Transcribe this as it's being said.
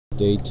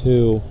Day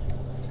 2.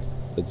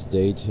 It's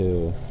day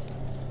 2.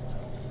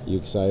 You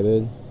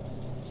excited?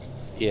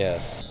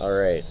 Yes.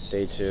 Alright,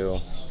 day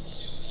 2.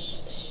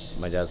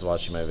 My dad's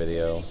watching my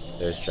video.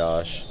 There's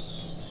Josh.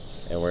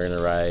 And we're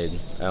gonna ride,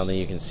 I don't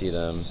think you can see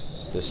them,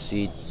 the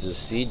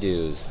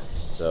Sea-Doos.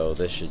 So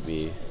this should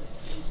be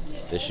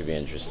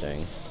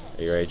interesting.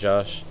 Are you ready,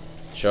 Josh?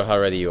 Show how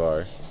ready you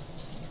are.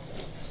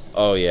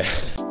 Oh yeah.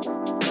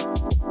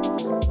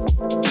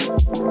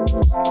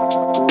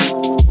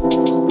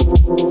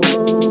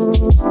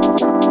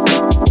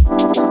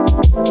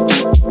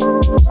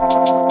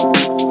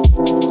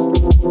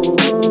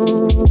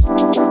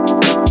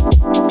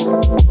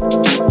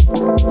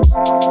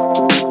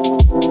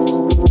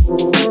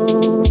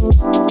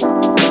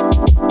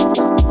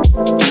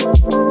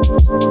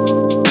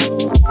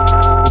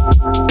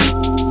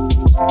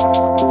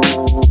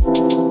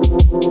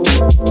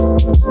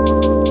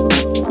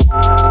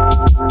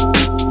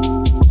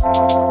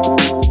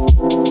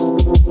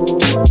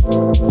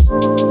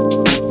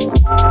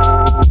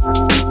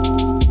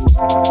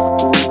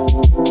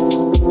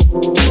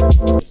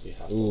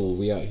 Ooh,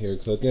 we out here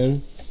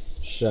cooking.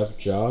 Chef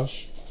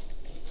Josh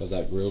got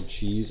that grilled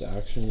cheese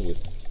action with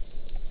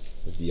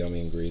the yummy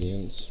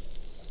ingredients.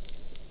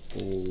 Ooh,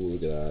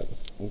 look at that.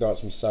 We got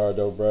some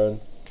sourdough bread.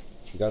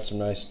 We got some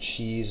nice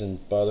cheese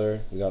and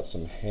butter. We got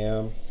some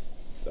ham.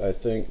 I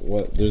think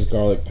there's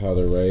garlic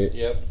powder, right?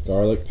 Yep.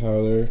 Garlic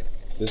powder.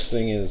 This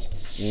thing is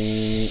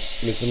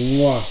it's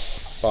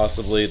mwah.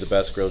 Possibly the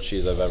best grilled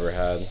cheese I've ever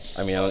had.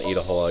 I mean, I don't eat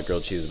a whole lot of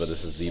grilled cheese, but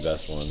this is the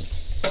best one.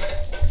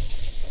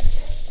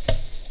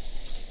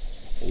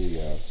 Oh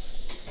yeah.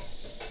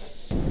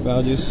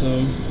 About to do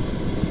some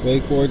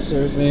wakeboard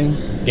surfing.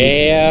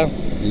 Yeah.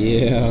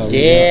 Yeah.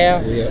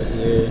 Yeah. We out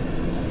here.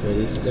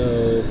 Pretty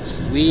stoked.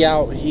 We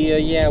out here,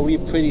 yeah, we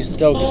pretty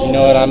stoked, if you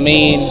know what I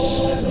mean.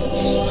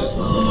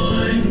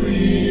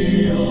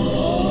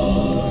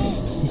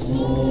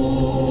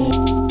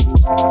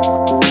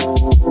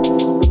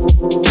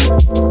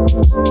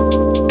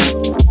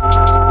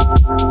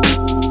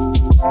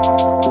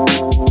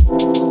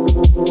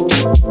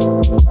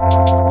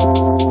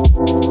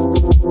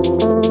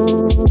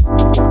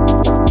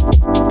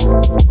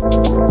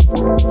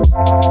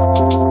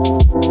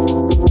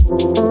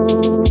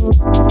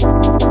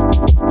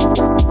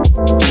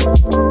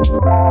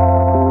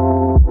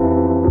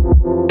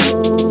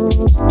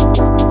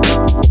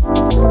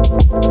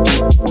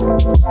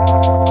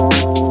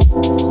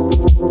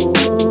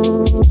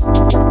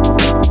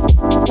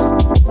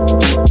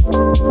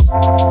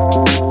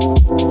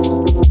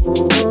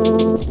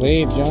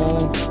 Wave,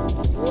 John.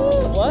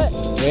 What?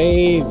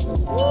 Wave.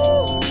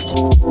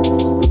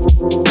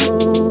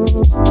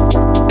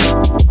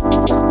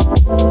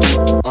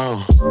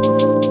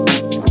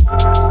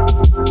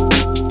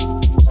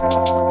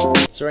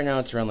 So right now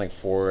it's around like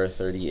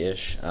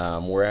 4:30-ish.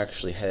 We're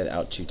actually headed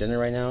out to dinner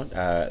right now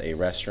at a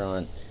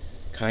restaurant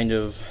kind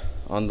of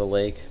on the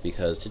lake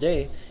because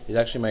today is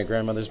actually my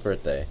grandmother's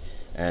birthday.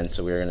 And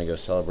so we're going to go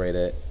celebrate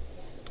it.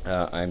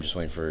 I'm just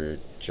waiting for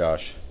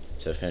Josh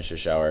to finish his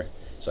shower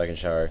so I can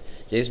shower.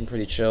 Today's been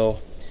pretty chill.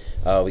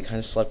 We kind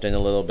of slept in a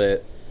little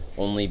bit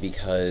only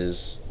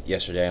because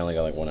yesterday I only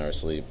got like 1 hour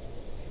sleep.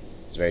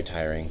 It's very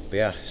tiring. But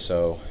yeah,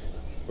 so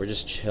we're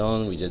just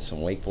chilling. We did some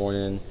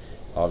wakeboarding,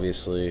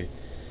 obviously.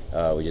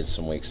 We did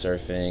some wake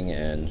surfing,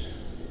 and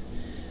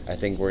I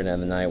think we're gonna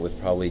end the night with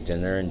probably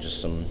dinner and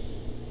just some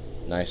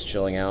nice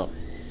chilling out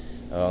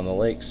on the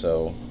lake,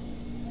 so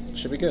it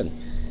should be good.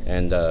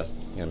 And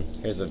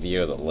here's a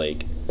view of the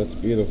lake. It's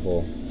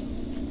beautiful.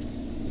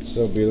 It's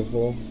so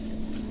beautiful.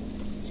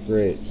 It's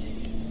great.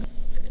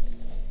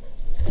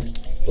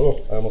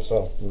 Oh, I almost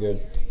fell. I'm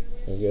good.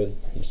 I'm good.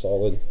 I'm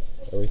solid.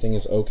 Everything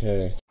is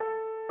okay.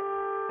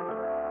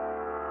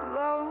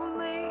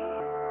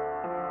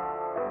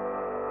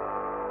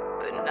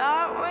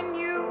 Not when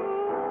you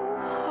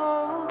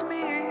hold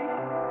me.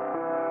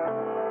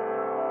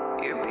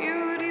 Your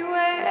beauty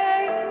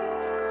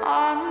weighs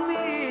on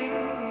me.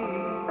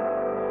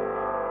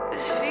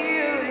 This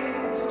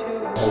feeling's too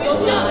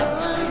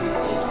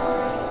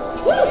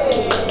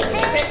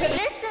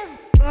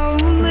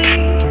lonely.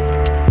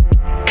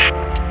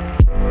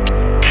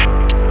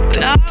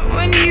 Not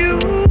when you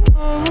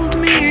hold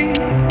me.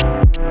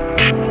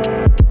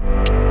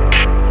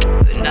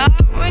 Not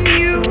when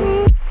you.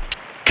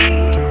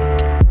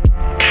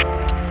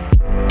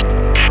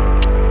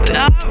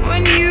 Not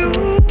when you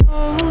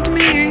hold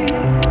me.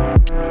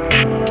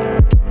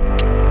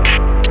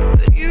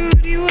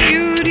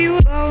 Beauty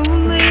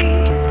lonely.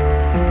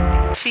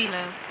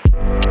 Philo.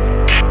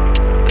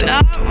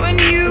 Not when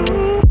you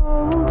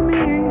hold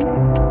me.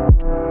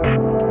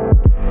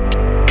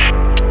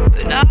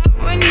 Not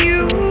when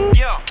you.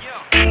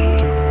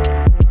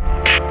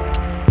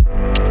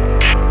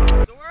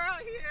 So we're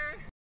out here.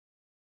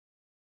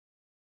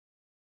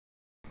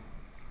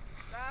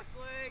 Fast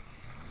Lake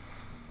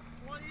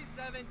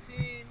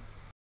 2017.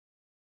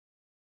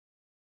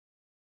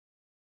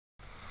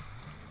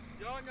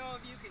 Don't know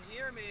if you can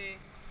hear me.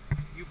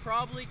 You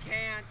probably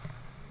can't.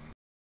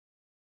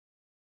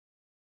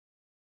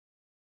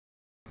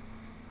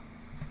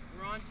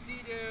 on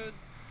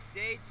Sea-Doos,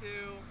 day 2.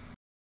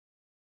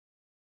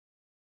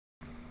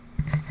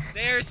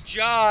 There's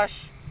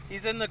Josh.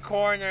 He's in the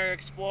corner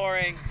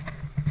exploring.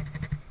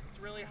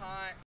 It's really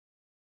hot.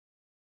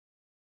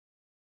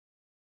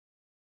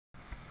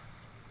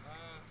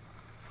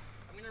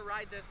 I'm gonna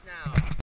ride this now.